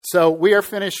So we are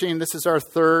finishing, this is our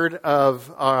third of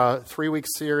a 3-week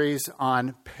series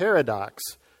on paradox,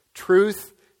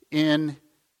 truth in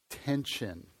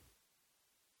tension.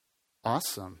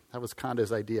 Awesome. That was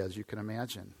Kondo's idea, as you can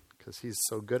imagine, because he's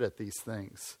so good at these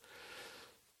things.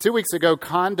 2 weeks ago,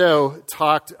 Kondo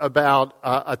talked about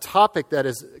a topic that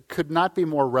could not be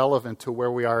more relevant to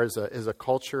where we are as a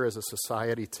culture, as a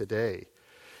society today.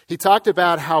 He talked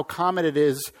about how common it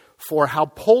is for how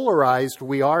polarized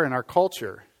we are in our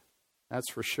culture. That's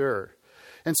for sure.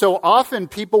 And so often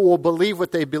people will believe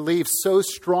what they believe so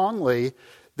strongly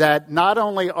that not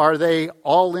only are they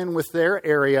all in with their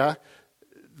area,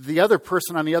 the other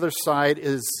person on the other side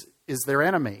is their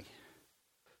enemy.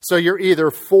 So you're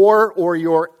either for or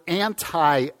you're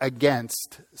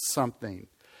anti-against something.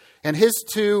 And his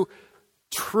two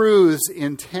truths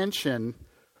in tension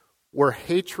were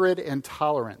hatred and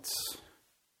tolerance.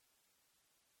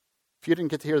 If you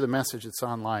didn't get to hear the message, it's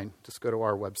online. Just go to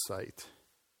our website.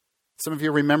 Some of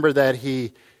you remember that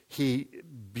he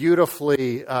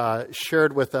beautifully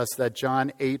shared with us that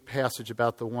John 8 passage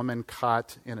about the woman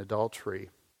caught in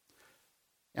adultery.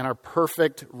 And our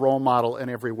perfect role model in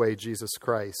every way, Jesus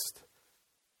Christ,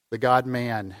 the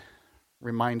God-man,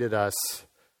 reminded us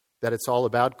that it's all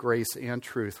about grace and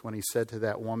truth when he said to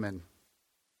that woman,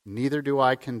 "Neither do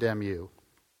I condemn you.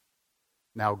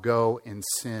 Now go and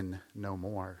sin no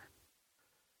more."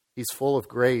 He's full of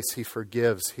grace. He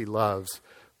forgives. He loves.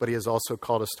 But he has also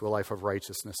called us to a life of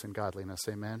righteousness and godliness.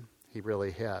 Amen? He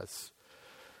really has.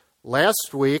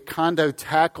 Last week, Kondo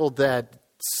tackled that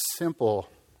simple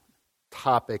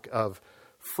topic of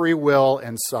free will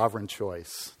and sovereign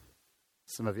choice.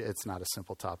 Some of you, it's not a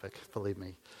simple topic, believe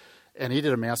me. And he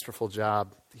did a masterful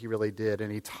job. He really did.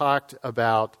 And he talked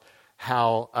about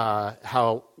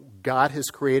how God has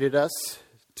created us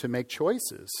to make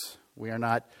choices. We are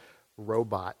not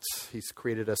robots. He's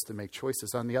created us to make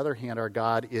choices. On the other hand, our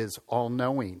God is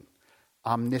all-knowing,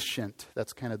 omniscient.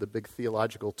 That's kind of the big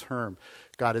theological term.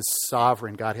 God is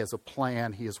sovereign. God has a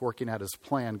plan. He is working out his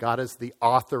plan. God is the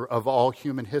author of all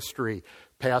human history,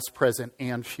 past, present,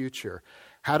 and future.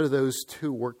 How do those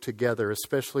two work together,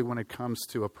 especially when it comes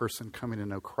to a person coming to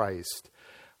know Christ?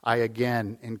 I,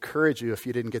 again, encourage you, if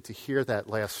you didn't get to hear that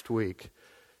last week,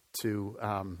 to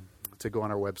go on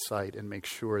our website and make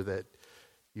sure that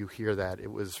you hear that.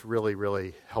 It was really,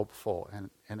 really helpful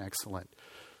and excellent.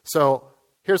 So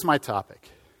here's my topic.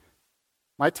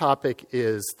 My topic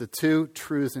is the two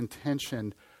truths in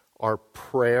tension are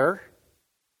prayer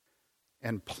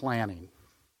and planning.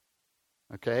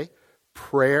 Okay?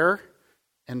 Prayer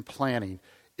and planning.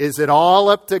 Is it all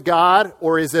up to God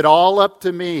or is it all up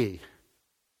to me?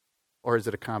 Or is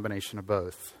it a combination of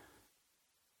both?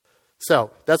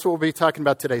 So that's what we'll be talking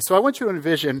about today. So I want you to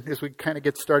envision, as we kind of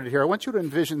get started here, I want you to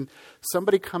envision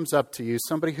somebody comes up to you,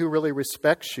 somebody who really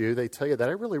respects you. They tell you that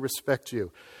I really respect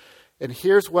you. And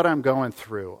here's what I'm going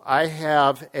through. I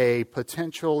have a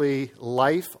potentially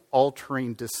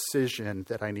life-altering decision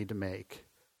that I need to make.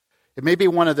 It may be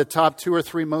one of the top 2 or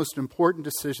 3 most important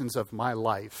decisions of my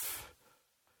life.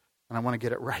 And I want to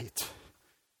get it right.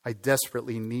 I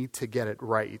desperately need to get it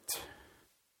right.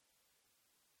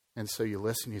 And so you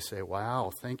listen, you say,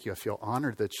 wow, thank you. I feel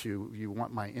honored that you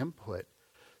want my input.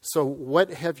 So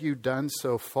what have you done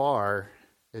so far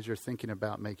as you're thinking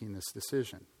about making this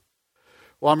decision?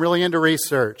 Well, I'm really into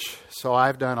research. So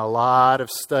I've done a lot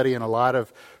of study and a lot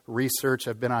of research.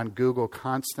 I've been on Google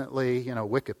constantly,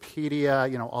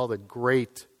 Wikipedia, all the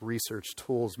great research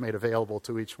tools made available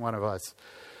to each one of us.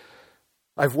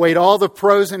 I've weighed all the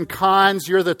pros and cons.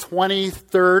 You're the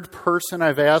 23rd person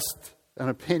I've asked an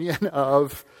opinion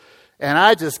of. And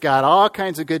I just got all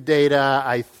kinds of good data.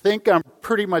 I think I'm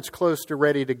pretty much close to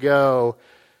ready to go.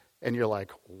 And you're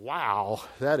like, wow,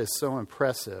 that is so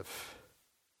impressive.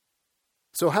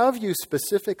 So how have you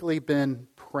specifically been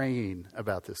praying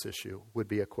about this issue would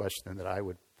be a question that I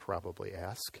would probably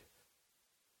ask.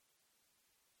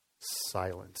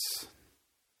 Silence.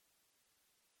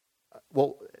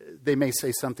 Well, they may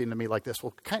say something to me like this.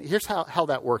 Well, here's how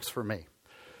that works for me.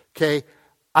 Okay,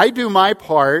 I do my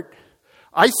part.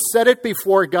 I set it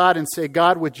before God and say,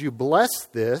 God, would you bless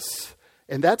this?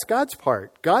 And that's God's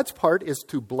part. God's part is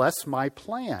to bless my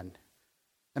plan.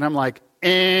 And I'm like,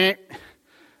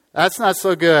 that's not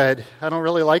so good. I don't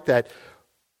really like that.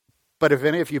 But have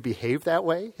any of you behaved that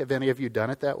way? Have any of you done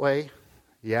it that way?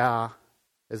 Yeah.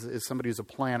 As somebody who's a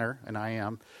planner, and I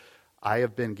am, I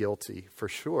have been guilty for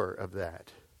sure of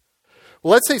that.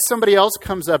 Well, let's say somebody else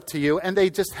comes up to you and they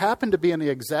just happen to be in the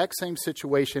exact same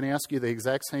situation, ask you the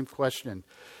exact same question.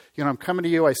 I'm coming to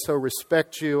you, I so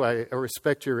respect you, I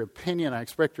respect your opinion, I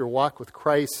respect your walk with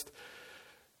Christ.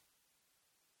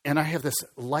 And I have this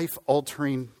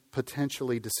life-altering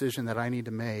potentially decision that I need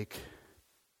to make,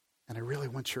 and I really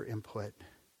want your input.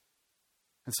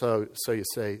 And so you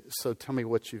say, so tell me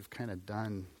what you've kind of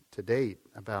done to date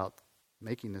about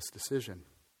making this decision.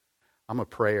 I'm a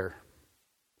prayer.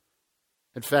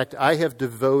 In fact, I have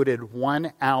devoted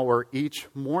 1 hour each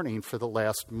morning for the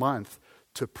last month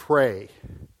to pray.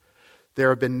 There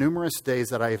have been numerous days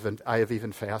that I have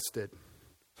even fasted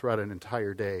throughout an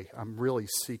entire day. I'm really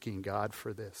seeking God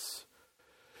for this.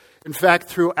 In fact,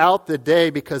 throughout the day,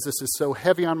 because this is so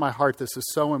heavy on my heart, this is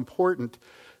so important,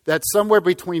 that somewhere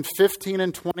between 15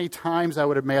 and 20 times, I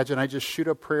would imagine, I just shoot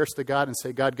up prayers to God and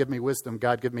say, God, give me wisdom.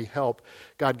 God, give me help.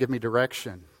 God, give me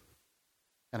direction.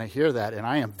 And I hear that, and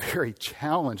I am very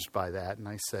challenged by that. And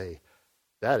I say,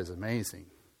 that is amazing.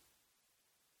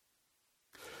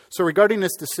 So regarding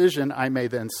this decision, I may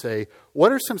then say,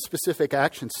 what are some specific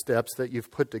action steps that you've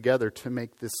put together to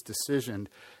make this decision,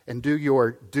 and do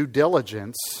your due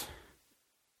diligence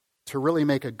to really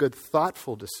make a good,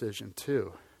 thoughtful decision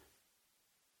too?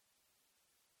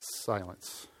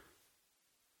 Silence.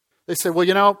 They say,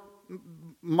 well,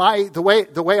 the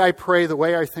way I pray, the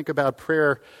way I think about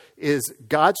prayer is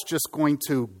God's just going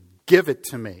to give it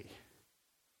to me.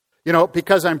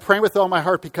 Because I'm praying with all my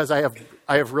heart, because I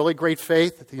have really great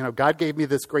faith. God gave me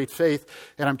this great faith,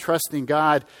 and I'm trusting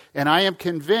God, and I am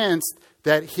convinced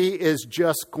that He is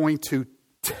just going to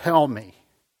tell me.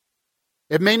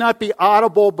 It may not be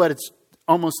audible, but it's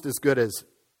almost as good as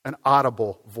an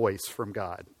audible voice from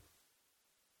God.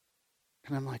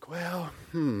 And I'm like, well,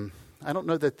 I don't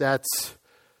know that that's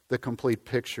the complete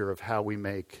picture of how we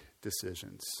make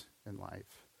decisions in life.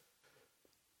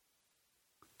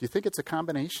 Do you think it's a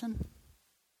combination?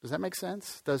 Does that make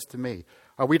sense? It does to me.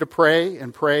 Are we to pray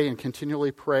and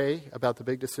continually pray about the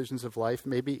big decisions of life?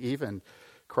 Maybe even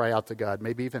cry out to God.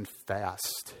 Maybe even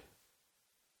fast.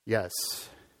 Yes.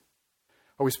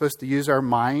 Are we supposed to use our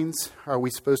minds? Are we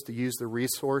supposed to use the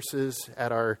resources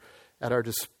at our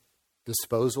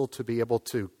disposal to be able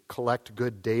to collect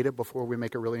good data before we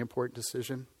make a really important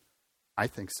decision? I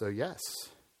think so, yes.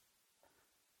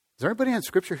 Is there anybody in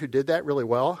Scripture who did that really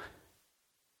well?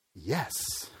 Yes.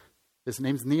 His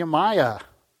name's Nehemiah.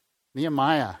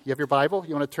 Nehemiah. You have your Bible?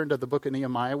 You want to turn to the book of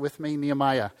Nehemiah with me?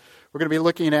 Nehemiah. We're going to be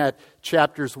looking at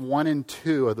chapters 1 and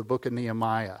 2 of the book of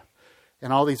Nehemiah.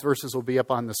 And all these verses will be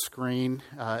up on the screen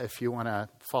if you want to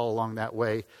follow along that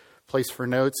way. Place for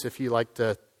notes if you like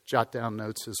to jot down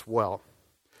notes as well.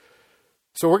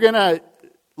 So we're going to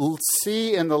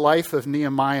see in the life of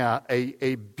Nehemiah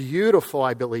a beautiful,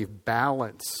 I believe,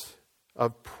 balance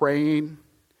of praying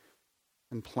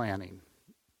and planning,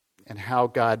 and how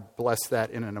God blessed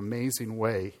that in an amazing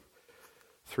way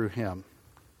through him.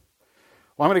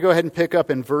 Well, I'm going to go ahead and pick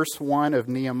up in verse 1 of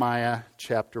Nehemiah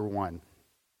chapter 1.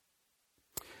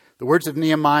 The words of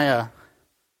Nehemiah,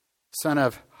 son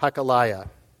of Hakaliah.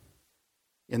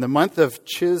 In the month of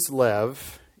Chislev,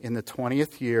 in the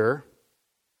 20th year,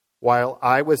 while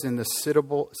I was in the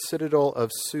citadel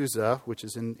of Susa, which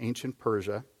is in ancient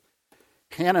Persia,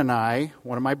 Hanani,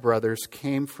 one of my brothers,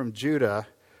 came from Judah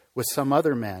with some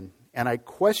other men, and I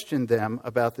questioned them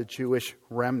about the Jewish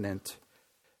remnant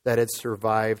that had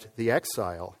survived the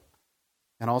exile,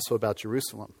 and also about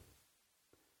Jerusalem.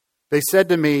 They said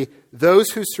to me,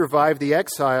 "Those who survived the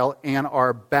exile and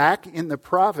are back in the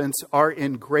province are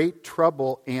in great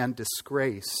trouble and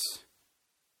disgrace.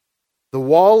 The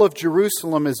wall of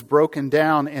Jerusalem is broken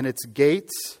down, and its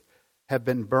gates have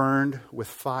been burned with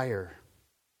fire."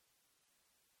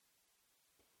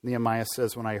 Nehemiah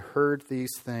says, when I heard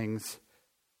these things,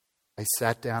 I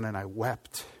sat down and I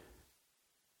wept.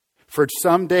 For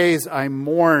some days I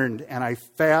mourned and I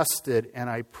fasted and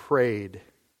I prayed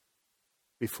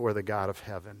before the God of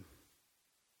heaven.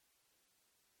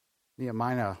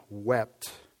 Nehemiah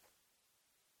wept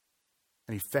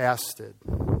and he fasted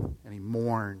and he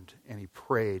mourned and he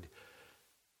prayed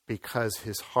because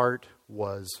his heart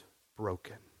was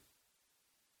broken.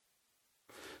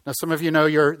 Now, some of you know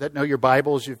your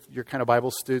Bibles, you're kind of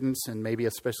Bible students, and maybe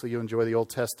especially you enjoy the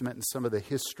Old Testament and some of the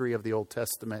history of the Old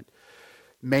Testament,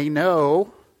 may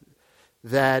know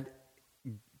that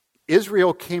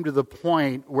Israel came to the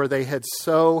point where they had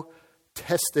so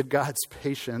tested God's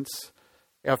patience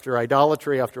after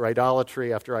idolatry after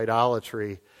idolatry after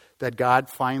idolatry that God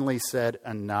finally said,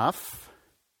 enough.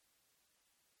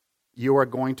 You are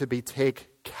going to be taken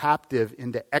captive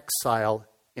into exile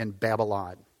in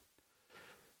Babylon.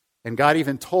 And God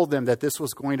even told them that this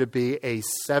was going to be a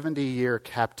 70-year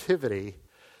captivity,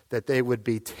 that they would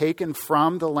be taken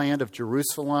from the land of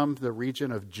Jerusalem, the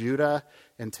region of Judah,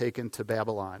 and taken to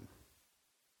Babylon.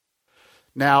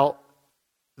 Now,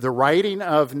 the writing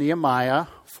of Nehemiah,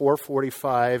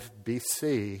 445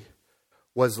 BC,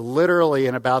 was literally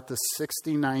in about the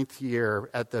 69th year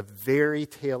at the very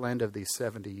tail end of these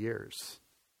 70 years.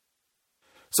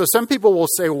 So some people will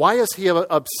say, why is he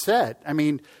upset? I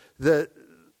mean, the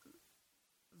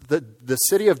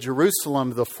city of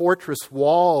Jerusalem, the fortress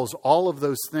walls, all of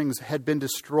those things had been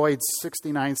destroyed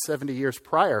 69, 70 years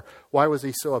prior. Why was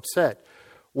he so upset?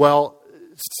 Well,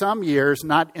 some years,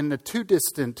 not in the too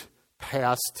distant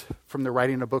past from the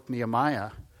writing of book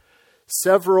Nehemiah,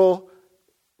 several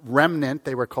remnant,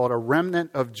 they were called a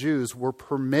remnant of Jews, were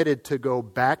permitted to go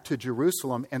back to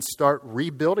Jerusalem and start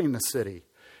rebuilding the city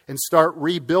and start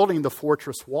rebuilding the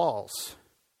fortress walls.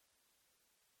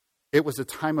 It was a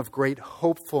time of great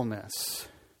hopefulness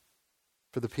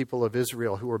for the people of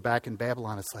Israel who were back in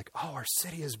Babylon. It's like, oh, our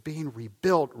city is being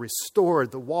rebuilt,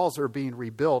 restored. The walls are being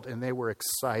rebuilt. And they were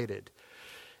excited.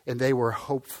 And they were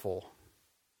hopeful.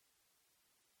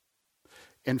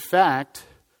 In fact,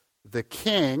 the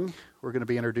king, we're going to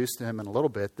be introduced to him in a little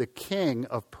bit, the king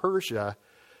of Persia,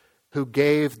 who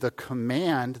gave the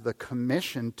command, the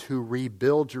commission to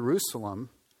rebuild Jerusalem,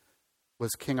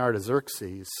 was King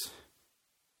Artaxerxes,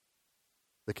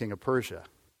 the king of Persia.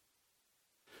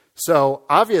 So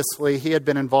obviously he had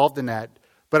been involved in that.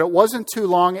 But it wasn't too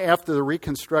long after the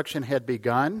reconstruction had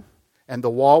begun and the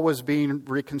wall was being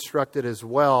reconstructed as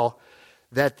well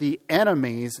that the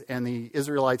enemies, and the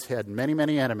Israelites had many,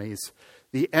 many enemies,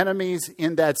 the enemies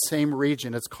in that same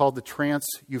region, it's called the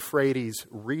Trans-Euphrates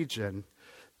region,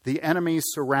 the enemies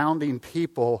surrounding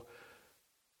people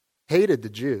hated the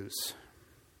Jews.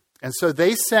 And so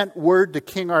they sent word to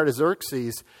King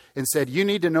Artaxerxes and said, you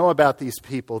need to know about these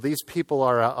people. These people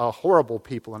are a horrible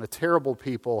people and a terrible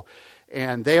people,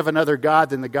 and they have another god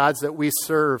than the gods that we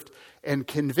served, and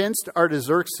convinced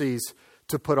Artaxerxes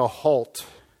to put a halt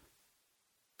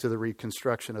to the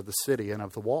reconstruction of the city and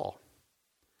of the wall.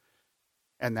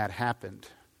 And that happened.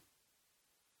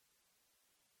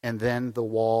 And then the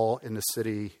wall in the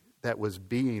city that was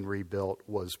being rebuilt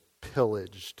was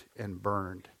pillaged and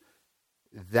burned.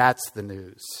 That's the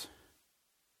news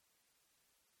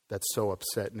that so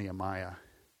upset Nehemiah.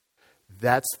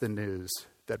 That's the news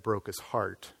that broke his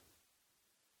heart.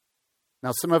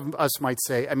 Now, some of us might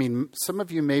say, some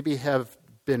of you maybe have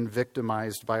been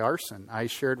victimized by arson. I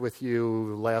shared with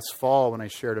you last fall when I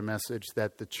shared a message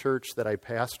that the church that I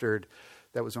pastored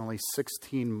that was only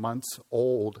 16 months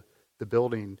old, the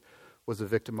building, was a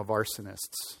victim of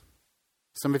arsonists.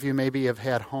 Some of you maybe have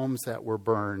had homes that were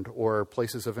burned or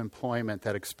places of employment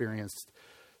that experienced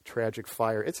tragic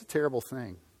fire. It's a terrible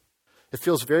thing. It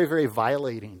feels very, very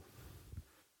violating.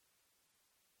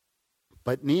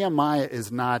 But Nehemiah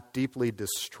is not deeply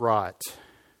distraught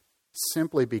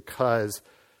simply because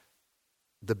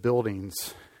the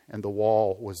buildings and the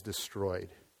wall was destroyed.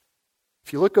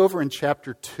 If you look over in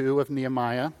chapter 2 of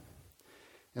Nehemiah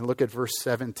and look at verse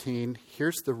 17,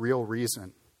 here's the real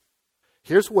reason.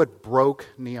 Here's what broke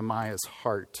Nehemiah's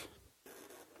heart.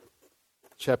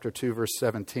 Chapter 2, verse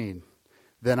 17.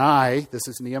 Then I, this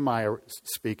is Nehemiah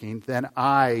speaking, then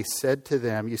I said to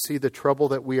them, you see the trouble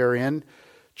that we are in?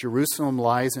 Jerusalem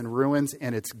lies in ruins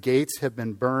and its gates have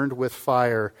been burned with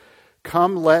fire.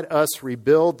 Come, let us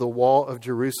rebuild the wall of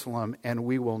Jerusalem and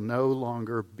we will no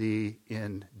longer be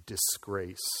in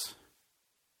disgrace.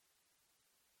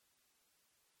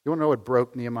 You want to know what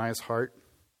broke Nehemiah's heart?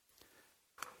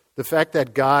 The fact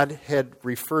that God had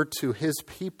referred to his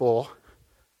people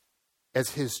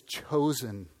as his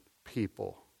chosen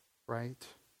people, right?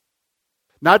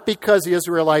 Not because the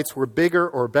Israelites were bigger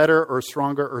or better or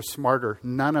stronger or smarter,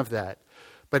 none of that.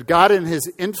 But God in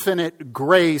his infinite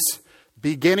grace,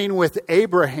 beginning with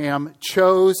Abraham,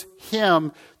 chose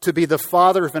him to be the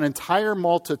father of an entire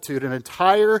multitude, an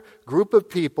entire group of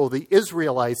people, the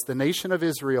Israelites, the nation of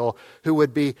Israel, who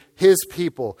would be his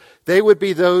people. They would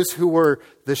be those who were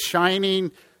the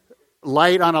shining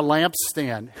light on a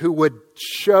lampstand, who would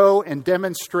show and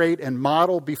demonstrate and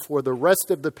model before the rest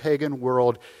of the pagan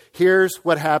world, here's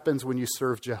what happens when you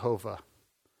serve Jehovah.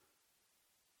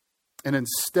 And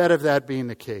instead of that being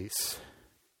the case,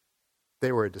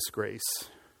 they were a disgrace.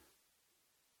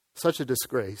 Such a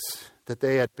disgrace that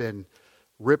they had been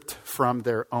ripped from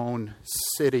their own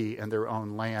city and their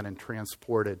own land and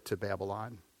transported to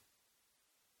Babylon.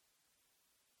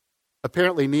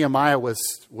 Apparently Nehemiah was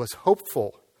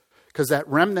hopeful because that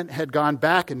remnant had gone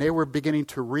back and they were beginning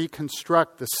to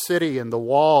reconstruct the city and the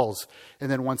walls. And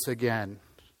then once again,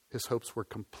 his hopes were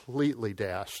completely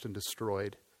dashed and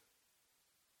destroyed.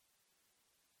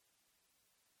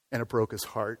 And it broke his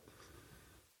heart.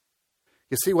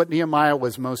 You see, what Nehemiah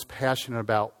was most passionate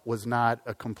about was not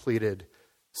a completed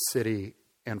city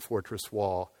and fortress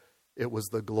wall. It was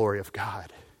the glory of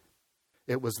God.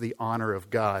 It was the honor of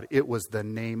God. It was the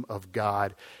name of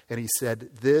God. And he said,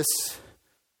 this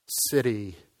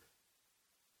city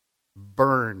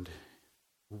burned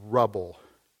rubble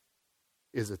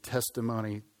is a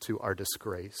testimony to our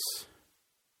disgrace.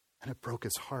 And it broke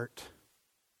his heart.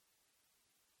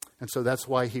 And so that's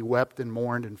why he wept and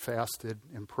mourned and fasted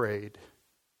and prayed.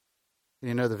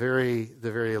 You know, the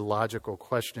very logical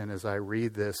question as I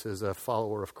read this as a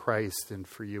follower of Christ, and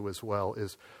for you as well,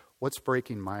 is what's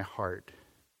breaking my heart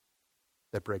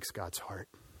that breaks God's heart?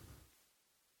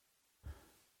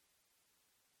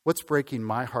 What's breaking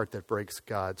my heart that breaks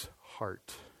God's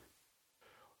heart?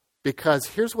 Because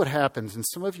here's what happens, and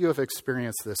some of you have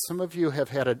experienced this. Some of you have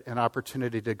had an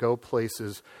opportunity to go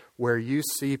places where you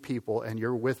see people and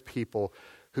you're with people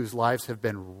whose lives have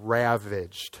been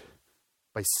ravaged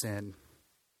by sin,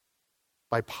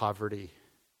 by poverty,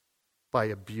 by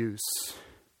abuse.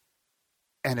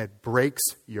 And it breaks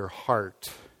your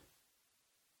heart.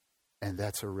 And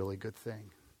that's a really good thing.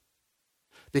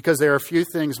 Because there are a few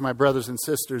things, my brothers and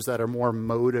sisters, that are more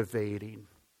motivating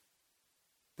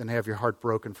than have your heart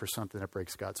broken for something that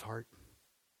breaks God's heart.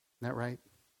 Isn't that right?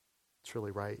 It's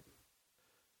really right.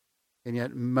 And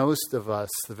yet most of us,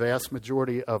 the vast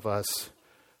majority of us,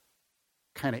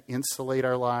 kind of insulate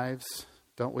our lives,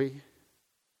 don't we?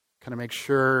 Kind of make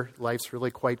sure life's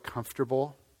really quite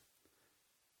comfortable.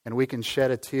 And we can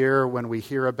shed a tear when we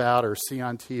hear about or see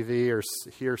on TV or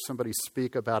hear somebody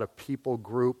speak about a people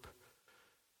group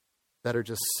that are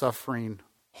just suffering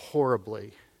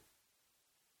horribly.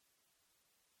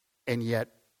 And yet,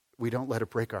 we don't let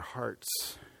it break our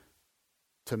hearts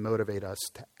to motivate us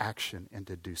to action and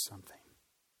to do something.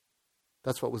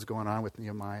 That's what was going on with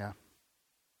Nehemiah.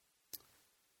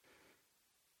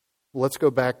 Let's go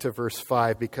back to verse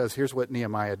 5, because here's what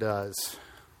Nehemiah does.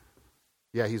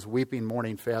 Yeah, he's weeping,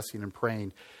 mourning, fasting, and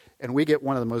praying. And we get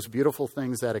one of the most beautiful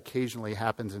things that occasionally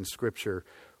happens in Scripture.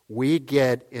 We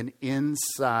get an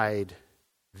inside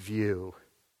view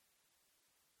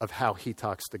of how he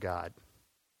talks to God.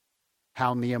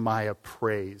 How Nehemiah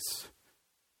prays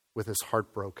with his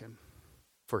heart broken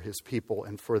for his people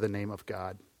and for the name of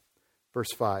God.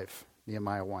 Verse 5,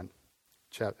 Nehemiah 1,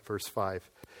 verse 5.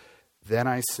 Then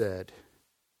I said,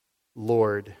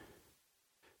 Lord,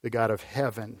 the God of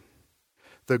heaven,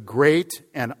 the great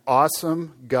and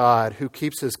awesome God who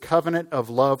keeps his covenant of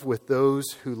love with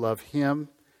those who love him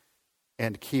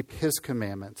and keep his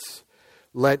commandments,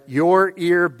 let your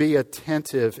ear be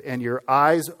attentive and your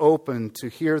eyes open to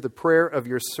hear the prayer of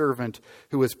your servant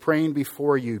who is praying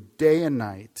before you day and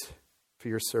night for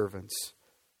your servants,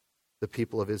 the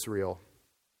people of Israel.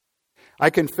 I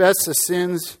confess the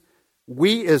sins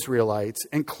we Israelites,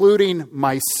 including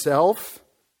myself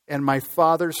and my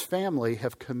father's family,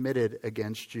 have committed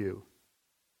against you.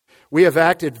 We have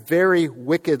acted very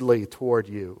wickedly toward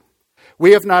you.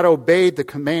 We have not obeyed the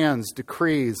commands,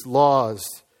 decrees,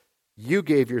 laws you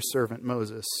gave your servant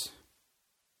Moses.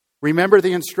 Remember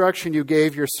the instruction you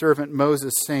gave your servant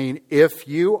Moses, saying, if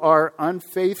you are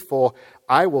unfaithful,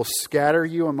 I will scatter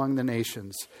you among the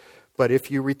nations. But if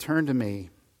you return to me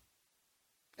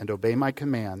and obey my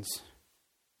commands,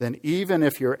 then even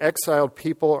if your exiled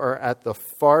people are at the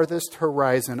farthest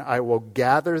horizon, I will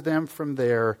gather them from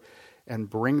there and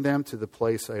bring them to the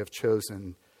place I have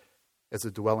chosen as a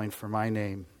dwelling for my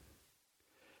name.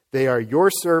 They are your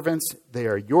servants, they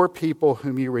are your people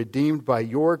whom you redeemed by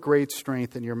your great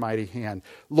strength and your mighty hand.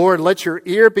 Lord, let your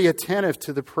ear be attentive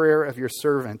to the prayer of your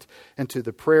servant and to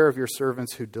the prayer of your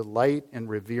servants who delight in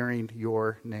revering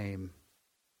your name.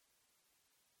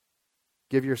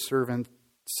 Give your servant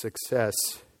success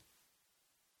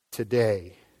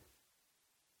today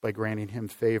by granting him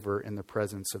favor in the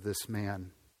presence of this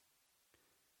man.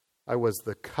 I was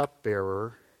the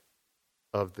cupbearer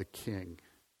of the king.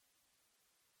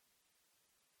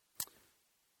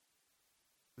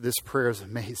 This prayer is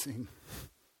amazing.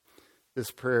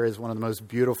 This prayer is one of the most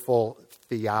beautiful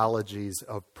theologies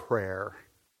of prayer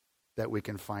that we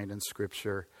can find in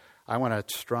Scripture. I want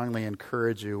to strongly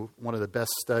encourage you, one of the best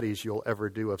studies you'll ever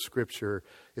do of Scripture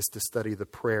is to study the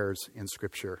prayers in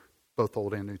Scripture, both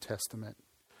Old and New Testament.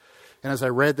 And as I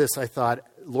read this, I thought,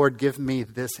 Lord, give me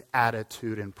this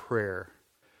attitude in prayer.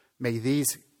 May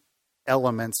these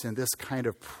elements in this kind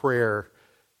of prayer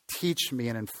teach me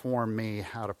and inform me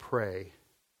how to pray.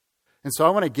 And so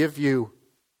I want to give you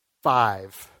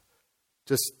 5.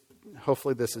 Just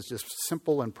hopefully this is just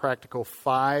simple and practical.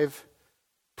 5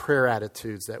 prayer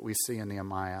attitudes that we see in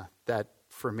Nehemiah that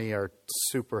for me are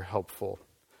super helpful.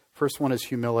 First one is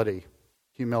humility.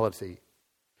 Humility.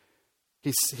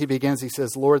 He begins, he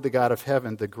says, Lord, the God of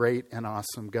heaven, the great and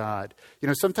awesome God. You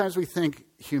know, sometimes we think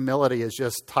humility is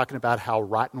just talking about how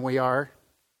rotten we are.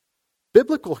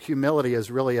 Biblical humility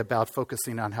is really about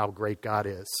focusing on how great God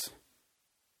is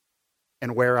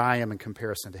and where I am in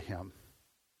comparison to him.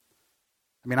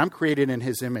 I mean, I'm created in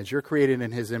his image. You're created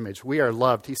in his image. We are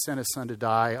loved. He sent his son to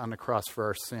die on the cross for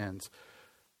our sins.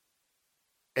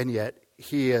 And yet,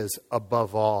 he is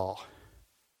above all.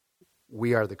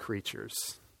 We are the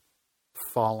creatures,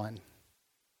 fallen.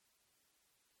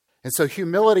 And so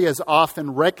humility is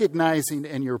often recognizing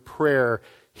in your prayer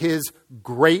his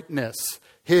greatness,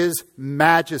 his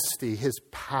majesty, his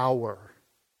power.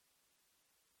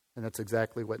 And that's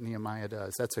exactly what Nehemiah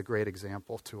does. That's a great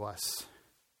example to us.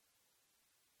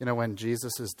 You know, when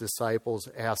Jesus' disciples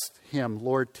asked him,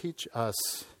 Lord, teach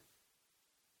us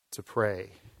to pray.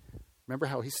 Remember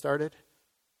how he started?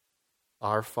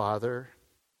 Our Father,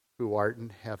 who art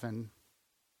in heaven,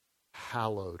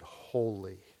 hallowed,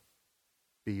 holy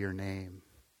be your name.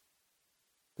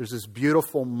 There's this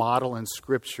beautiful model in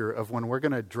Scripture of when we're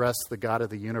going to address the God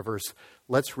of the universe,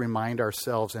 let's remind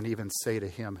ourselves and even say to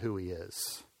him who he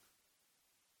is.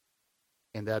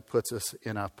 And that puts us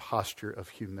in a posture of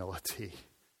humility.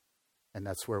 And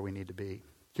that's where we need to be.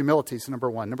 Humility is number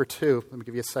one. Number two, let me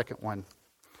give you a second one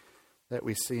that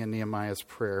we see in Nehemiah's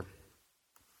prayer.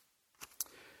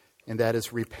 And that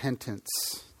is repentance.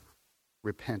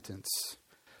 Repentance.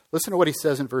 Listen to what he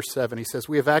says in verse 7. He says,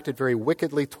 we have acted very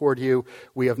wickedly toward you.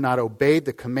 We have not obeyed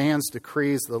the commands,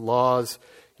 decrees, the laws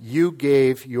you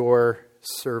gave your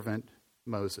servant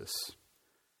Moses.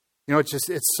 You know,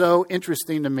 it's so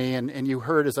interesting to me, and you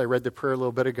heard as I read the prayer a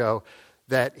little bit ago,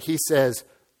 that he says,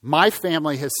 my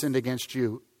family has sinned against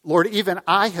you. Lord, even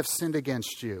I have sinned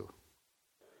against you.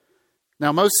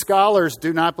 Now, most scholars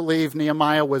do not believe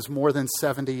Nehemiah was more than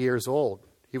 70 years old.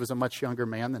 He was a much younger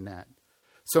man than that.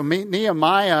 So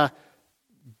Nehemiah,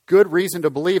 good reason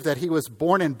to believe that he was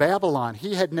born in Babylon.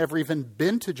 He had never even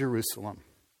been to Jerusalem.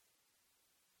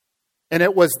 And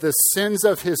it was the sins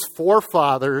of his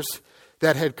forefathers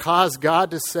that had caused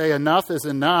God to say, enough is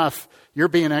enough, you're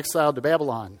being exiled to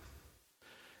Babylon.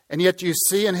 And yet you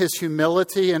see in his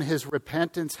humility and his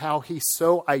repentance how he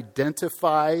so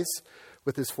identifies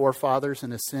with his forefathers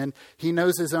and his sin. He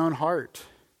knows his own heart.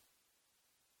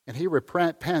 And he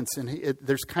repents, and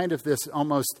there's kind of this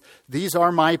almost, these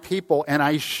are my people, and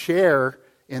I share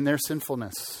in their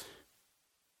sinfulness.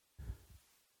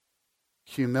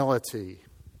 Humility,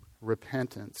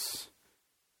 repentance.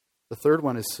 The third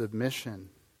one is submission.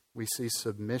 We see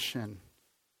submission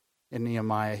in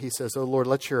Nehemiah. He says, oh Lord,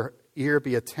 let your ear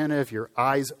be attentive, your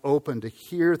eyes open to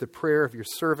hear the prayer of your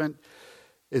servant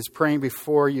is praying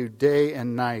before you day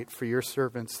and night for your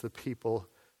servants, the people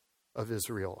of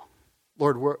Israel.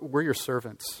 Lord, we're your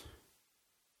servants.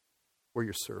 We're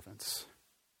your servants.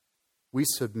 We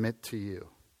submit to you.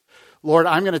 Lord,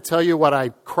 I'm going to tell you what I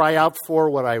cry out for,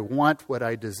 what I want, what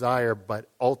I desire, but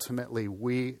ultimately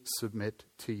we submit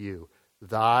to you.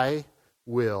 Thy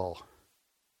will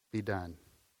be done.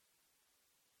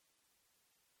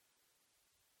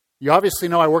 You obviously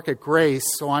know I work at Grace,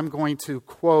 so I'm going to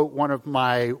quote one of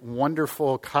my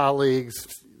wonderful colleagues,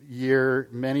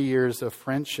 many years of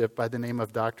friendship, by the name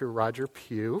of Dr. Roger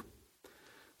Pugh.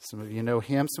 Some of you know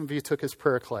him. Some of you took his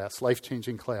prayer class,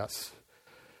 life-changing class.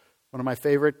 One of my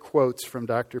favorite quotes from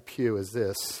Dr. Pugh is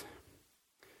this: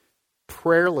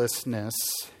 prayerlessness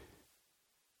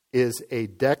is a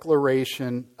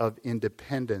declaration of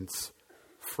independence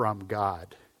from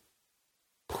God.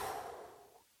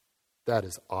 That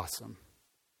is awesome.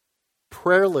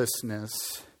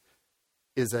 Prayerlessness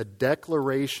is a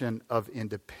declaration of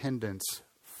independence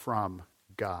from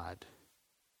God.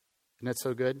 Isn't that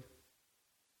so good?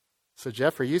 So,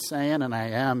 Jeff, are you saying, and I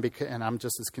am, and I'm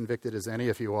just as convicted as any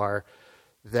of you are,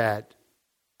 that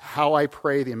how I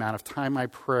pray, the amount of time I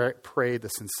pray, the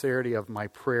sincerity of my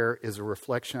prayer is a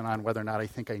reflection on whether or not I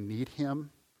think I need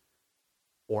him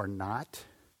or not?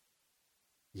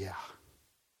 Yeah.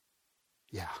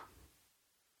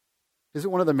 Is it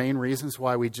one of the main reasons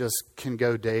why we just can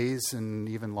go days and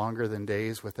even longer than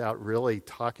days without really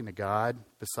talking to God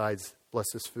besides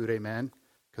bless this food, amen?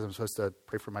 Because I'm supposed to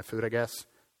pray for my food, I guess.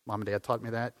 Mom and Dad taught me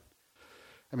that.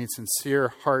 I mean, sincere,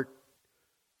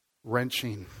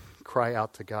 heart-wrenching cry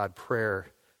out to God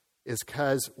prayer is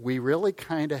because we really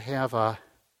kind of have a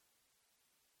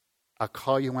I'll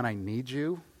call you when I need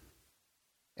you,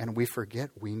 and we forget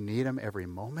we need him every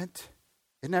moment.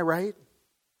 Isn't that right?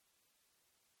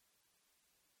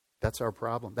 That's our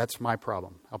problem. That's my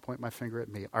problem. I'll point my finger at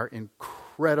me. Our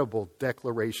incredible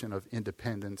declaration of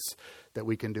independence that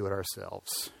we can do it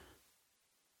ourselves.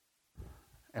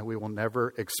 And we will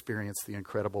never experience the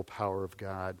incredible power of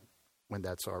God when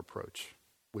that's our approach.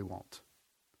 We won't.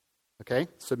 Okay?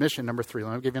 Submission, number 3.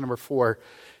 Let me give you number 4,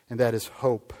 and that is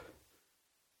hope.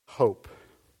 hope.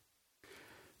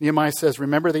 Nehemiah says,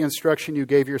 remember the instruction you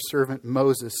gave your servant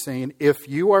Moses, saying, if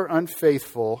you are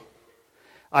unfaithful,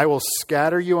 I will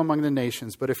scatter you among the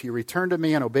nations. But if you return to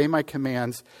me and obey my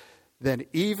commands, then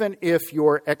even if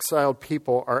your exiled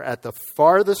people are at the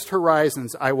farthest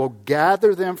horizons, I will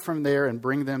gather them from there and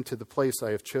bring them to the place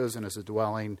I have chosen as a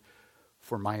dwelling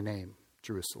for my name,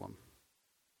 Jerusalem.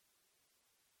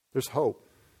 There's hope.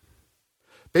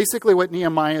 Basically what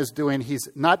Nehemiah is doing, he's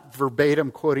not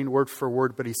verbatim quoting word for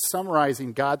word, but he's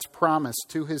summarizing God's promise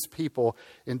to his people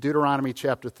in Deuteronomy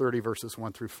chapter 30, verses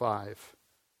 1 through 5.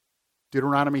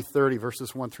 Deuteronomy 30,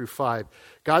 verses 1 through 5.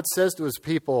 God says to his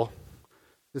people,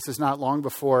 this is not long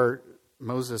before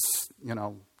Moses,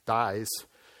 dies.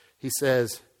 He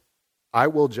says, I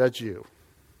will judge you.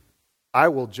 I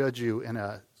will judge you in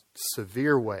a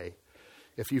severe way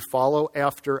if you follow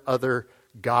after other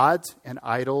gods and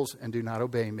idols and do not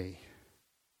obey me.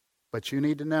 But you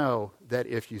need to know that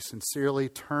if you sincerely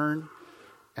turn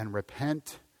and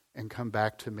repent and come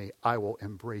back to me, I will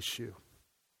embrace you.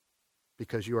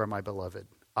 Because you are my beloved.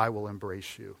 I will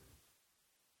embrace you.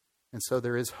 And so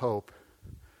there is hope.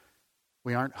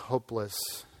 We aren't hopeless.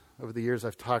 Over the years,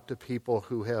 I've talked to people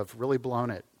who have really blown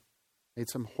it, made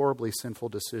some horribly sinful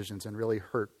decisions, and really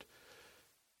hurt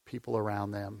people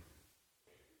around them.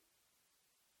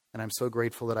 And I'm so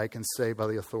grateful that I can say by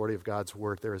the authority of God's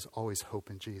word, there is always hope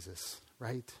in Jesus,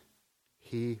 right?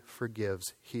 He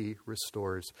forgives. He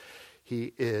restores.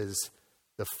 He is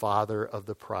the father of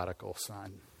the prodigal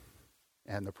son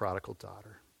and the prodigal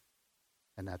daughter.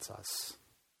 And that's us.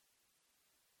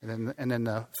 And then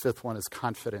the fifth one is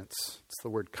confidence. It's the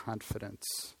word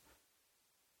confidence.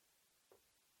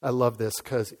 I love this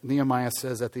because Nehemiah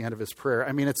says at the end of his prayer,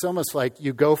 it's almost like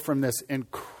you go from this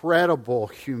incredible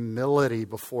humility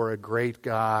before a great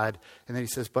God, and then he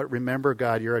says, but remember,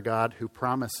 God, you're a God who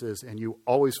promises, and you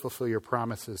always fulfill your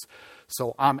promises.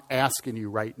 So I'm asking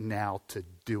you right now to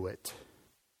do it.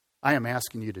 I am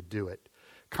asking you to do it.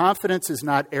 Confidence is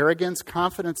not arrogance.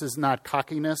 Confidence is not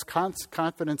cockiness.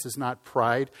 Confidence is not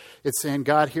pride. It's saying,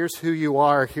 God, here's who you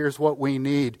are. Here's what we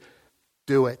need.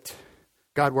 Do it.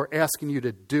 God, we're asking you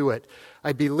to do it.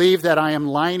 I believe that I am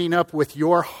lining up with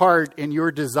your heart and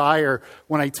your desire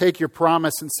when I take your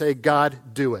promise and say,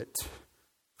 God, do it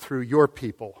through your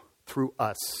people, through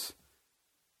us.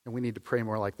 And we need to pray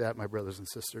more like that, my brothers and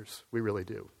sisters. We really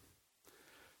do.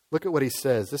 Look at what he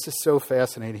says. This is so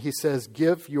fascinating. He says,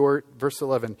 verse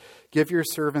 11, give your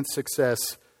servant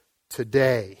success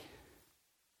today.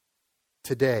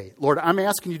 Today. Lord, I'm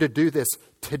asking you to do this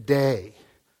today.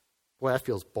 Boy, that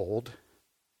feels bold.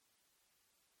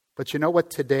 But you know what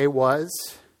today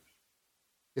was?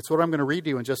 It's what I'm going to read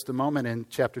to you in just a moment in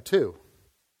chapter 2,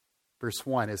 verse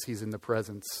 1, as he's in the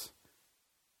presence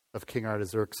of King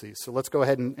Artaxerxes. So let's go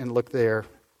ahead and look there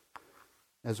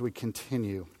as we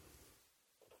continue.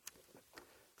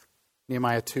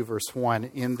 Nehemiah 2, verse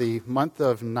 1. In the month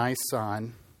of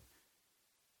Nisan,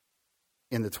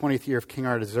 in the 20th year of King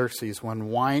Artaxerxes, when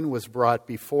wine was brought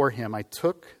before him, I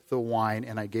took the wine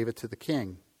and I gave it to the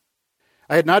king.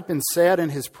 I had not been sad in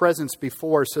his presence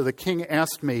before, so the king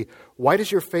asked me, why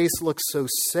does your face look so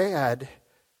sad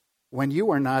when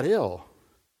you are not ill?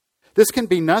 This can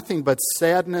be nothing but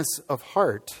sadness of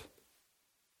heart.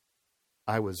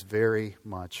 I was very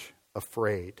much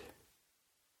afraid.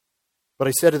 But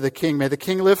I said to the king, may the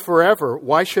king live forever.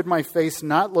 Why should my face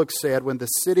not look sad when the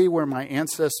city where my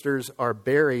ancestors are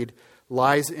buried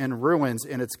lies in ruins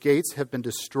and its gates have been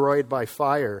destroyed by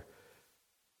fire?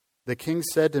 The king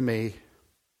said to me,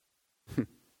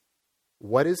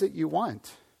 what is it you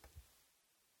want?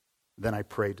 Then I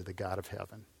prayed to the God of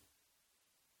heaven.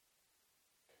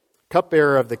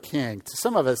 Cupbearer of the king. To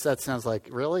some of us, that sounds like,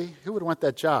 really? Who would want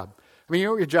that job? You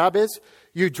know what your job is?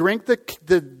 You drink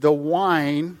the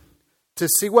wine to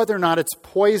see whether or not it's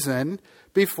poison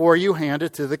before you hand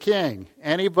it to the king.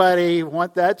 Anybody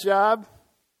want that job?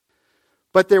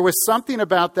 But there was something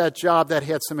about that job that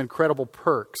had some incredible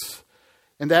perks.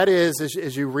 And that is,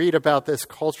 as you read about this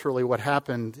culturally, what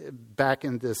happened back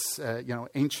in this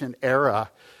ancient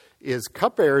era is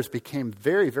cupbearers became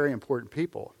very, very important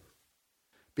people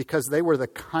because they were the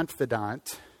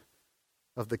confidant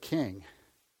of the king.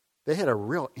 They had a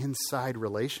real inside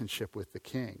relationship with the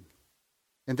king.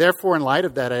 And therefore, in light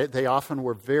of that, they often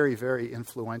were very, very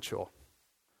influential.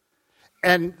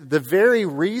 And the very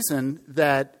reason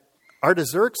that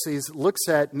Artaxerxes looks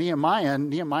at Nehemiah,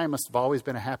 and Nehemiah must have always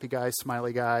been a happy guy,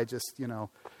 smiley guy, just,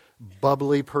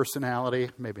 bubbly personality.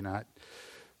 Maybe not.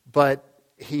 But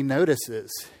he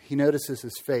notices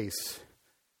his face.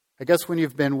 I guess when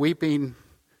you've been weeping,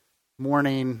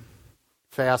 mourning,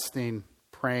 fasting,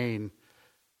 praying,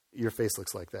 your face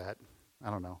looks like that. I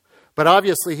don't know. But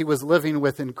obviously he was living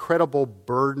with incredible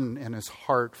burden in his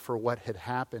heart for what had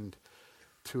happened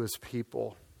to his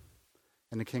people.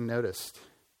 And the king noticed. Do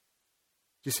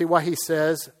you see why he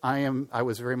says, I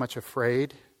was very much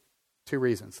afraid? 2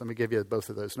 reasons. Let me give you both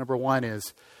of those. Number one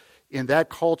is, in that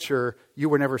culture, you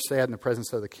were never sad in the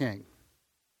presence of the king.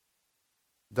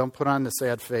 Don't put on the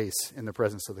sad face in the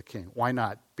presence of the king. Why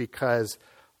not? Because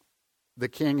the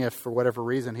king, if for whatever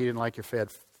reason he didn't like your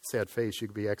sad face, you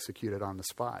could be executed on the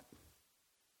spot.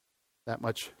 That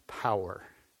much power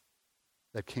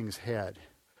that kings had.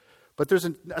 But there's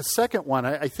a second one,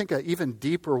 I think an even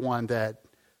deeper one that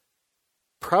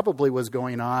probably was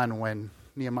going on when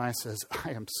Nehemiah says,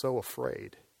 I am so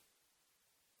afraid.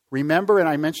 Remember, and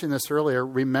I mentioned this earlier,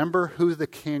 remember who the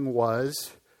king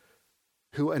was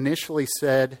who initially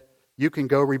said, you can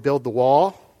go rebuild the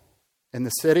wall in the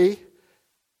city,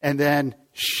 and then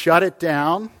shut it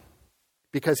down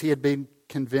because he had been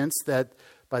convinced that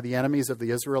by the enemies of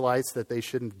the Israelites that they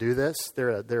shouldn't do this.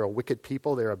 They're a wicked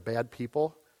people. They're a bad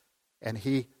people. And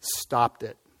he stopped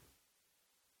it.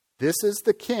 This is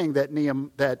the king that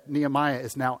Nehemiah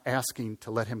is now asking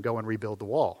to let him go and rebuild the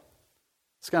wall.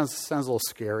 This sounds a little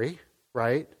scary,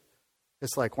 right?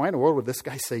 It's like, why in the world would this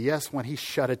guy say yes when he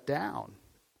shut it down?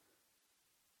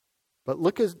 But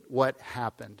look at what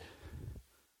happened.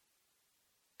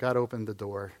 God opened the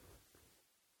door.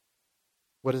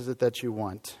 What is it that you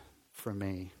want from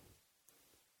me?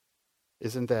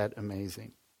 Isn't that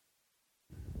amazing?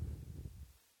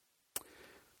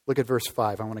 Look at verse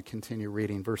 5. I want to continue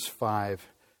reading. Verse 5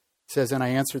 says, And I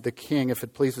answered the king, if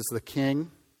it pleases the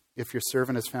king, if your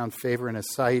servant has found favor in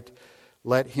his sight,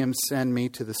 let him send me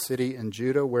to the city in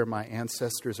Judah where my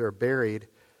ancestors are buried,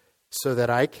 so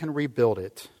that I can rebuild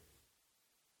it.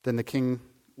 Then the king,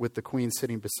 with the queen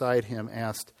sitting beside him,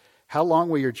 asked, How long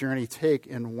will your journey take,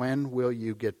 and when will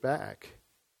you get back?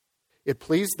 It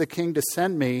pleased the king to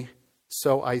send me,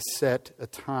 so I set a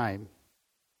time.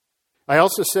 I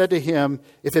also said to him,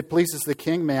 If it pleases the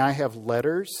king, may I have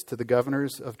letters to the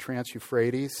governors of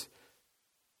Trans-Euphrates,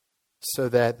 so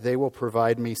that they will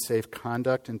provide me safe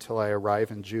conduct until I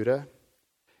arrive in Judah?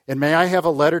 And may I have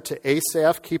a letter to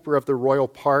Asaph, keeper of the royal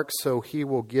park, so he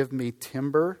will give me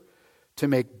timber to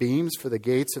make beams for the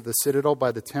gates of the citadel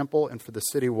by the temple and for the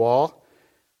city wall,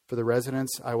 for the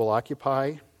residence I will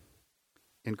occupy?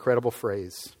 Incredible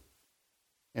phrase.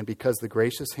 And because the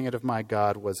gracious hand of my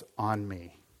God was on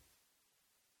me,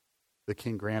 the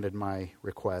king granted my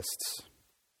requests.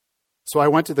 So I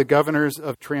went to the governors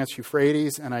of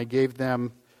Trans-Euphrates, and I gave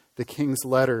them the king's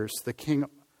letters. The king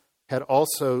had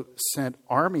also sent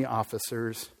army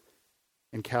officers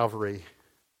and cavalry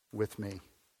with me.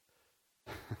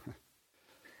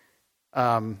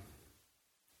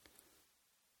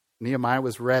 Nehemiah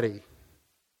was ready.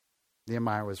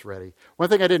 Nehemiah was ready. One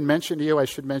thing I didn't mention to you, I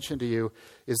should mention to you,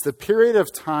 is the period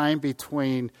of time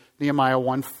between Nehemiah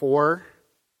 1:4,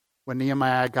 when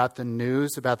Nehemiah got the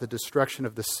news about the destruction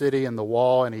of the city and the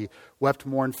wall, and he wept,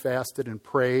 mourned, fasted, and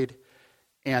prayed,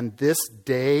 and this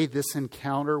day, this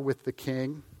encounter with the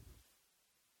king,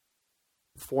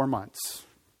 4 months.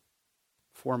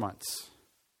 4 months.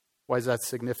 Why is that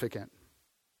significant?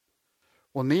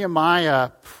 Well,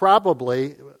 Nehemiah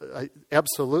probably,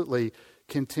 absolutely,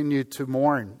 continued to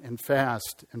mourn and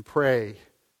fast and pray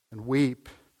and weep.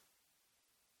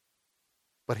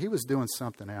 But he was doing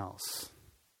something else.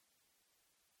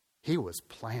 He was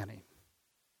planning.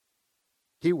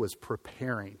 He was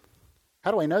preparing.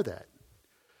 How do I know that?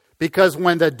 Because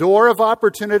when the door of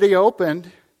opportunity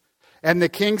opened and the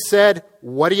king said,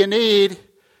 What do you need?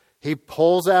 He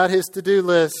pulls out his to-do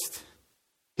list.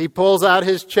 He pulls out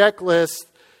his checklist.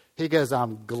 He goes,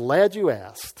 I'm glad you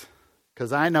asked,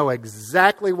 because I know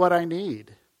exactly what I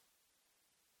need.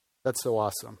 That's so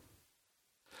awesome.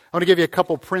 I want to give you a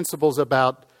couple principles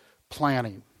about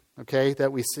planning, okay,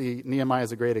 that we see. Nehemiah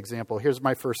is a great example. Here's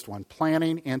my first one.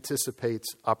 Planning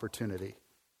anticipates opportunity.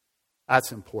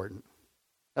 That's important.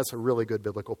 That's a really good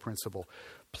biblical principle.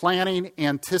 Planning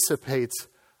anticipates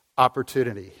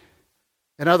opportunity.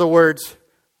 In other words,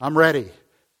 I'm ready.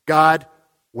 God,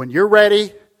 when you're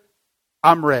ready,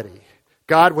 I'm ready.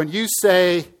 God, when you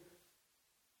say,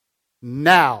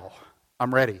 now,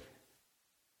 I'm ready.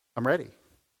 I'm ready.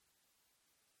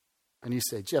 And you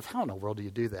say, Jeff, how in the world do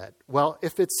you do that? Well,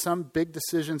 if it's some big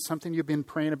decision, something you've been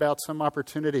praying about, some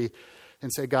opportunity,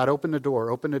 and say, God, open the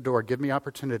door, give me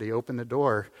opportunity, open the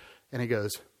door. And he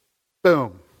goes,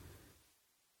 boom.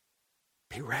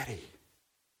 Be ready.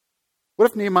 What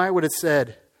if Nehemiah would have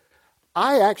said,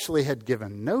 I actually had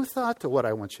given no thought to what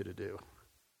I want you to do. I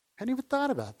hadn't even thought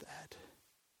about that.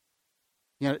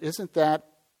 You know, isn't that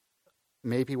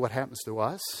maybe what happens to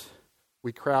us?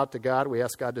 We cry out to God. We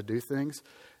ask God to do things.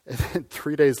 And then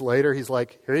 3 days later, he's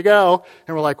like, here you go.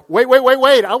 And we're like,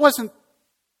 wait. I wasn't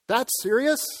that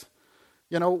serious.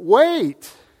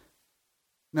 Wait.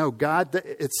 No, God,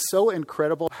 it's so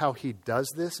incredible how he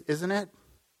does this, isn't it?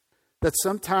 That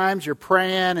sometimes you're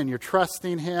praying and you're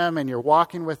trusting him and you're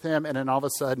walking with him, and then all of a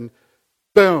sudden,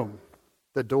 boom,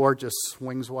 the door just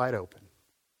swings wide open.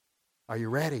 Are you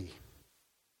ready?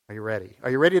 Are you ready? Are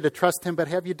you ready to trust him? But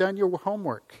have you done your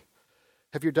homework?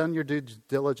 Have you done your due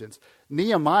diligence?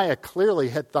 Nehemiah clearly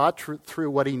had thought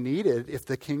through what he needed if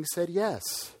the king said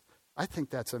yes. I think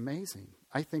that's amazing.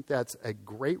 I think that's a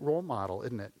great role model,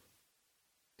 isn't it?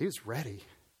 He was ready.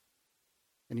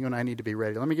 And you and I need to be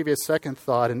ready. Let me give you a second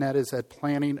thought, and that is that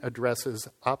planning addresses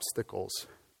obstacles.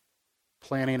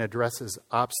 Planning addresses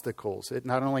obstacles. It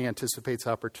not only anticipates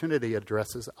opportunity, it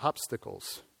addresses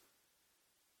obstacles.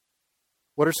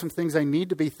 What are some things I need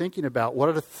to be thinking about? What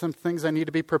are some things I need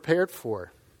to be prepared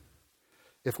for?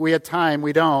 If we had time,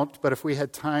 we don't, but if we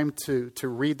had time to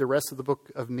read the rest of the book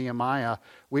of Nehemiah,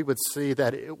 we would see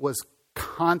that it was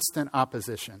constant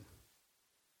opposition.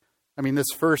 I mean,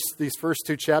 these first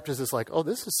 2 chapters is like, oh,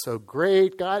 this is so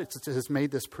great. God has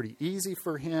made this pretty easy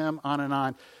for him, on and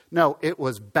on. No, it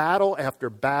was battle after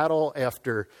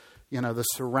the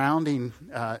surrounding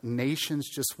nations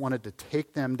just wanted to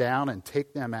take them down and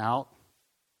take them out.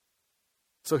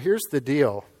 So here's the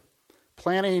deal.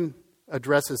 Planning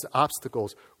addresses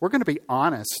obstacles. We're going to be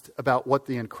honest about what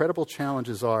the incredible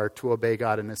challenges are to obey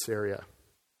God in this area.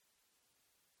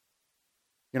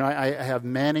 I have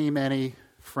many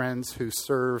friends who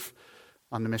serve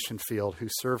on the mission field, who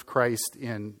serve Christ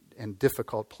in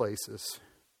difficult places.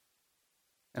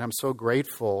 And I'm so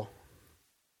grateful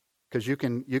because you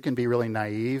can be really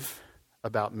naive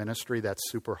about ministry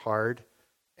that's super hard,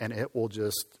 and it will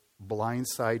just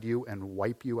blindside you and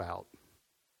wipe you out.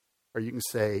 Or you can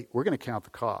say, we're going to count the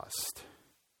cost.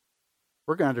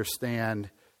 We're going to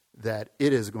understand that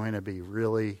it is going to be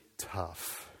really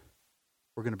tough.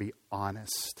 We're going to be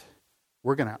honest.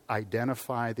 We're going to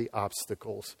identify the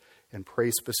obstacles and pray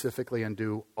specifically and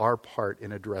do our part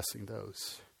in addressing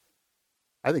those.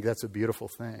 I think that's a beautiful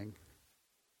thing.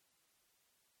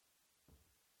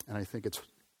 And I think it's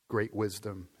great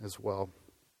wisdom as well.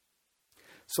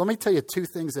 So let me tell you 2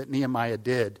 things that Nehemiah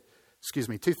did. 2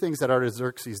 things that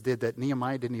Artaxerxes did that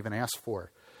Nehemiah didn't even ask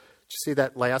for. Did you see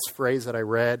that last phrase that I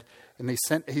read? And he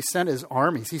sent his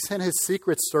armies. He sent his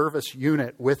Secret Service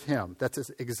unit with him. That's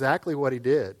exactly what he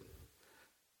did.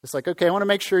 It's like, okay, I want to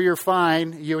make sure you're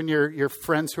fine, you and your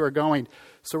friends who are going.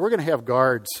 So we're going to have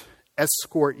guards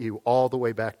escort you all the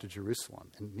way back to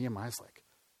Jerusalem. And Nehemiah's like,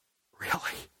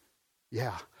 really?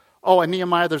 Yeah. Oh, and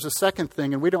Nehemiah, there's a second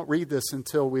thing, and we don't read this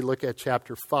until we look at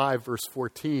chapter 5, verse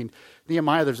 14.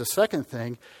 Nehemiah, there's a second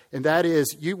thing, and that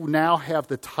is you now have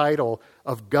the title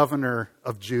of governor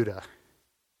of Judah.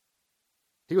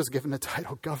 He was given the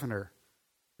title governor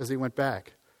as he went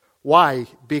back. Why?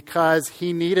 Because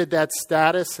he needed that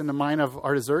status in the mind of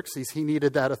Artaxerxes. He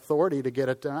needed that authority to get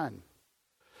it done.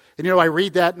 And I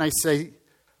read that and I say,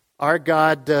 our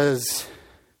God does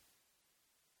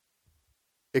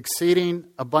exceeding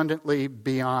abundantly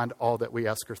beyond all that we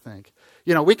ask or think.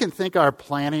 We can think our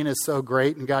planning is so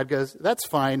great, and God goes, that's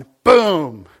fine.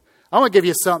 Boom! I want to give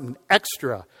you something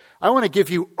extra. I want to give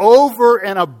you over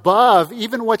and above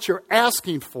even what you're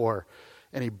asking for.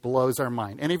 And he blows our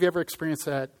mind. Any of you ever experienced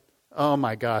that? Oh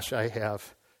my gosh, I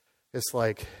have. It's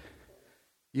like,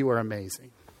 you are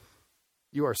amazing.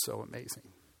 You are so amazing.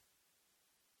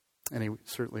 And he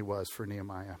certainly was for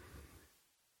Nehemiah.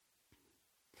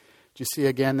 Do you see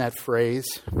again that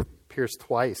phrase? It appears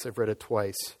twice. I've read it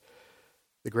twice.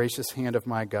 The gracious hand of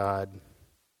my God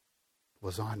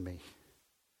was on me.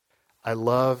 I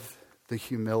love the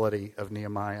humility of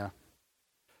Nehemiah.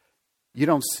 You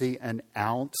don't see an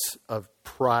ounce of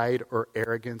pride or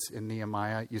arrogance in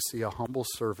Nehemiah. You see a humble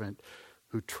servant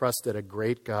who trusted a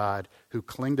great God, who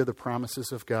clung to the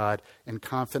promises of God and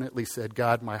confidently said,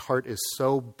 God, my heart is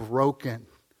so broken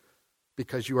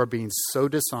because you are being so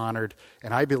dishonored,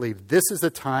 and I believe this is the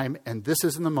time and this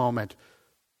is in the moment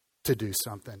to do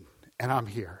something. And I'm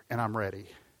here and I'm ready.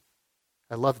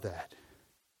 I love that.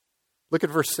 Look at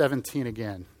verse 17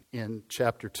 again in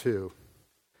chapter 2.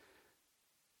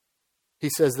 He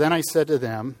says, then I said to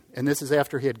them, and this is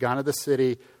after he had gone to the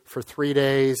city for 3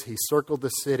 days. He circled the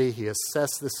city. He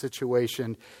assessed the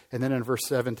situation. And then in verse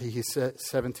 17, he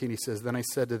says, then I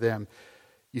said to them,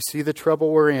 you see the trouble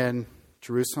we're in.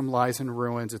 Jerusalem lies in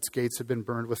ruins. Its gates have been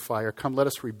burned with fire. Come, let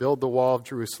us rebuild the wall of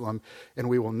Jerusalem, and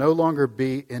we will no longer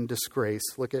be in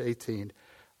disgrace. Look at 18.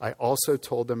 I also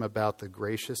told them about the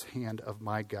gracious hand of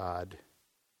my God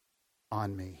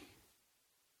on me.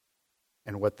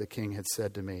 and what the king had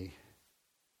said to me.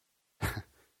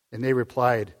 And they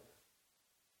replied,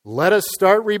 "Let us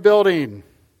start rebuilding."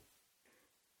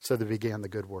 So they began the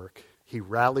good work. He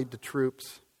rallied the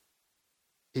troops.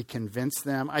 He convinced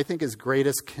them. I think his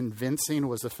greatest convincing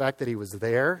was the fact that he was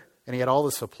there and he had all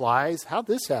the supplies. How'd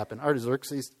this happen?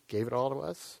 Artaxerxes gave it all to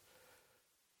us.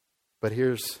 But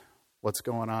here's what's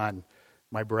going on,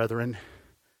 my brethren.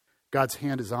 God's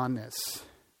hand is on this.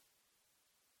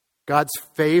 God's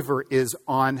favor is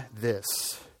on this.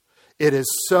 It is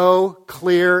so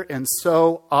clear and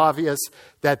so obvious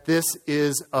that this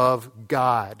is of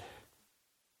God.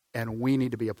 And we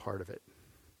need to be a part of it.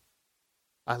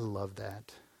 I love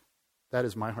that. That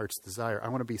is my heart's desire. I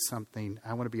want to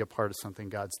be a part of something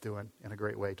God's doing in a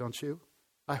great way. Don't you?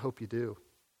 I hope you do.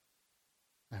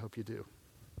 I hope you do.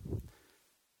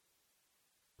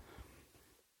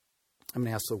 I'm going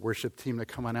to ask the worship team to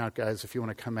come on out, guys, if you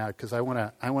want to come out, because I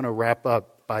want to wrap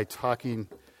up by talking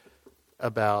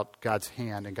about God's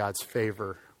hand and God's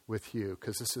favor with you,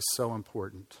 because this is so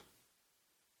important.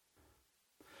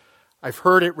 I've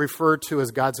heard it referred to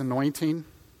as God's anointing.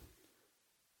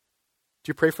 Do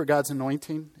you pray for God's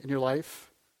anointing in your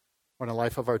life or in the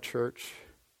life of our church?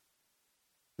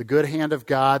 The good hand of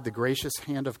God, the gracious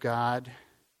hand of God,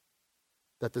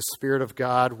 that the Spirit of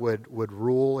God would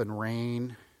rule and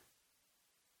reign.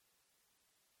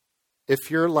 If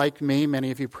you're like me,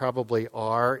 many of you probably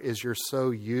are, is you're so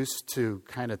used to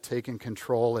kind of taking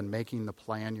control and making the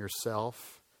plan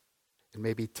yourself and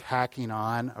maybe tacking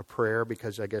on a prayer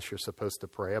because I guess you're supposed to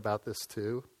pray about this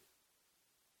too.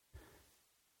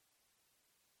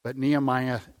 But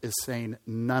Nehemiah is saying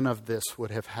none of this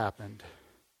would have happened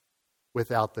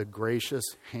without the gracious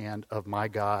hand of my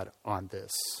God on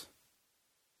this.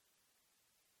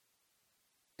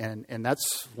 And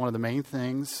that's one of the main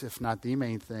things, if not the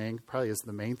main thing, probably is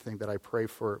the main thing that I pray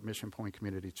for at Mission Point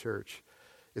Community Church,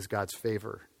 is God's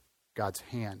favor, God's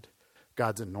hand,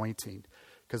 God's anointing.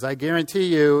 Because I guarantee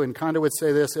you, and Conda would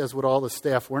say this, as would all the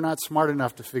staff, we're not smart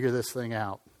enough to figure this thing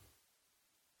out.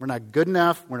 We're not good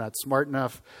enough, we're not smart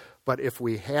enough, but if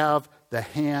we have the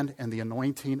hand and the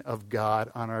anointing of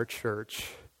God on our church,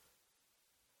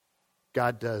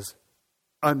 God does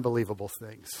unbelievable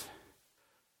things.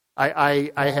 I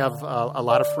have a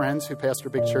lot of friends who pastor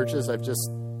big churches. I've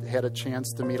just had a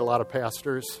chance to meet a lot of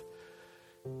pastors.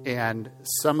 And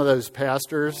some of those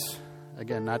pastors,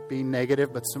 again, not being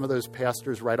negative, but some of those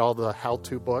pastors write all the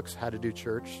how-to books, how to do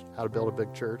church, how to build a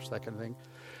big church, that kind of thing.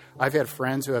 I've had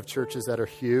friends who have churches that are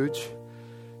huge.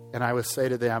 And I would say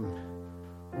to them,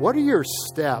 what are your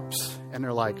steps? And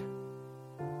they're like,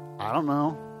 I don't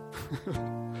know.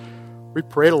 We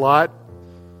prayed a lot.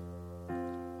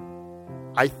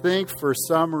 I think for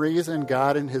some reason,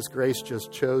 God in His grace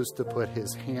just chose to put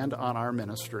His hand on our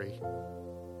ministry.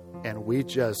 And we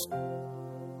just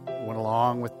went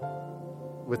along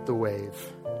with the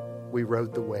wave. We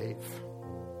rode the wave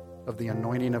of the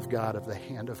anointing of God, of the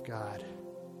hand of God.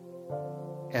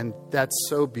 And that's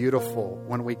so beautiful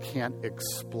when we can't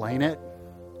explain it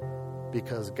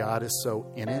because God is so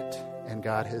in it and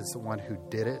God is the one who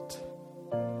did it.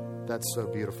 That's so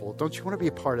beautiful. Don't you want to be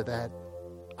a part of that?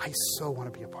 I so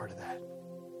want to be a part of that.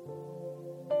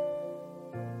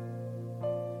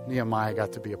 Nehemiah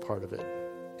got to be a part of it.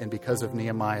 And because of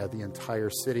Nehemiah, the entire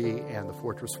city and the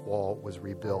fortress wall was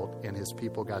rebuilt, and his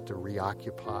people got to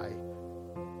reoccupy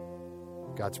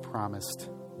God's promised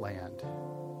land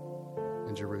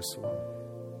in Jerusalem.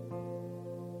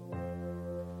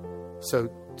 So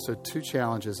two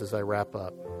challenges as I wrap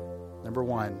up. Number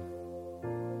one,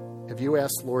 have you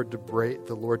asked the Lord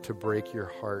to break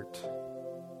your heart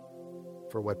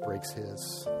for what breaks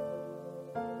His?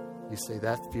 You say,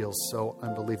 that feels so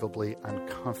unbelievably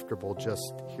uncomfortable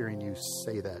just hearing you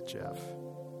say that, Jeff.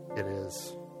 It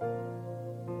is.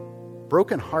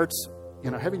 Broken hearts,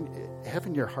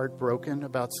 having your heart broken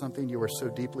about something you were so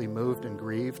deeply moved and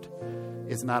grieved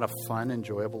is not a fun,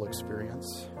 enjoyable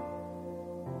experience.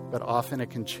 But often it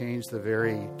can change the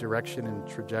very direction and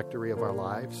trajectory of our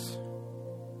lives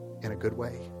in a good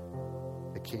way.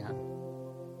 It can.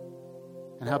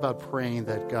 And how about praying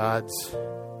that God's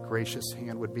gracious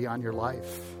hand would be on your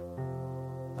life,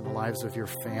 on the lives of your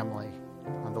family,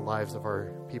 on the lives of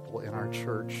our people in our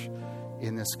church,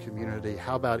 in this community?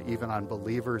 How about even on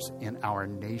believers in our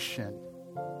nation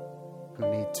who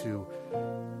need to,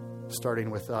 starting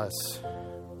with us,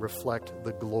 reflect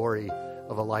the glory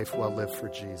of a life well lived for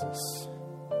Jesus?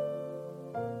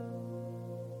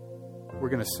 We're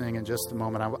going to sing in just a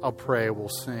moment. I'll pray, we'll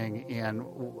sing, and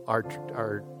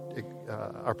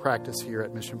our practice here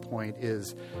at Mission Point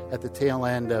is at the tail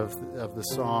end of the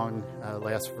song,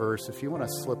 last verse. If you want to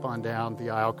slip on down the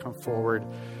aisle, come forward.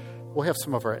 we'll have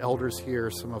some of our elders here,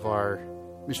 some of our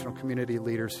missional community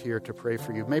leaders here to pray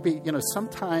for you. Maybe,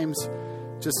 sometimes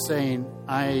just saying,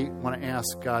 I want to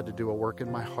ask God to do a work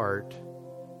in my heart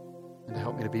and to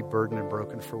help me to be burdened and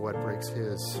broken for what breaks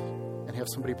his, and have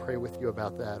somebody pray with you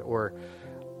about that. Or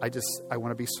I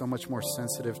want to be so much more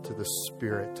sensitive to the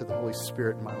Spirit, to the Holy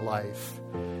Spirit in my life.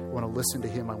 I want to listen to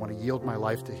him. I want to yield my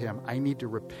life to him. I need to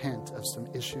repent of some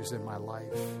issues in my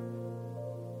life.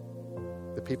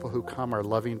 The people who come are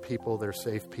loving people, they're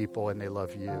safe people, and they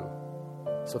love you.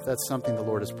 So if that's something the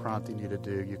Lord is prompting you to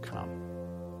do, you come.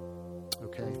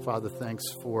 Okay, Father, thanks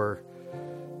for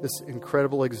this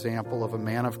incredible example of a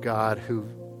man of God who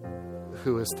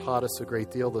has taught us a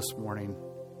great deal this morning.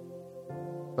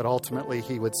 But ultimately,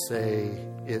 he would say,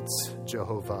 it's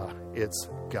Jehovah, it's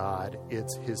God,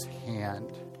 it's his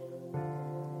hand.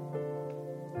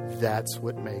 That's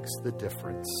what makes the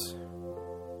difference.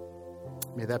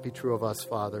 May that be true of us,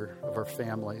 Father, of our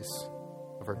families,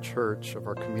 of our church, of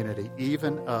our community,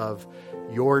 even of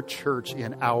your church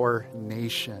in our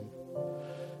nation.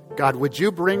 God, would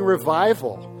you bring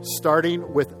revival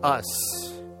starting with us?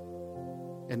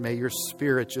 And may your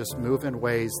Spirit just move in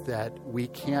ways that we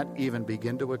can't even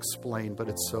begin to explain, but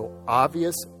it's so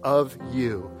obvious of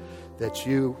you that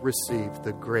you receive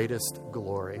the greatest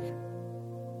glory.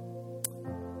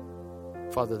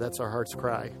 Father, that's our heart's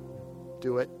cry.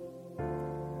 Do it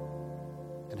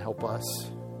and help us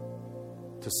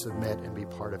to submit and be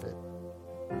part of it.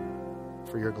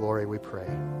 For your glory we pray.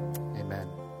 Amen.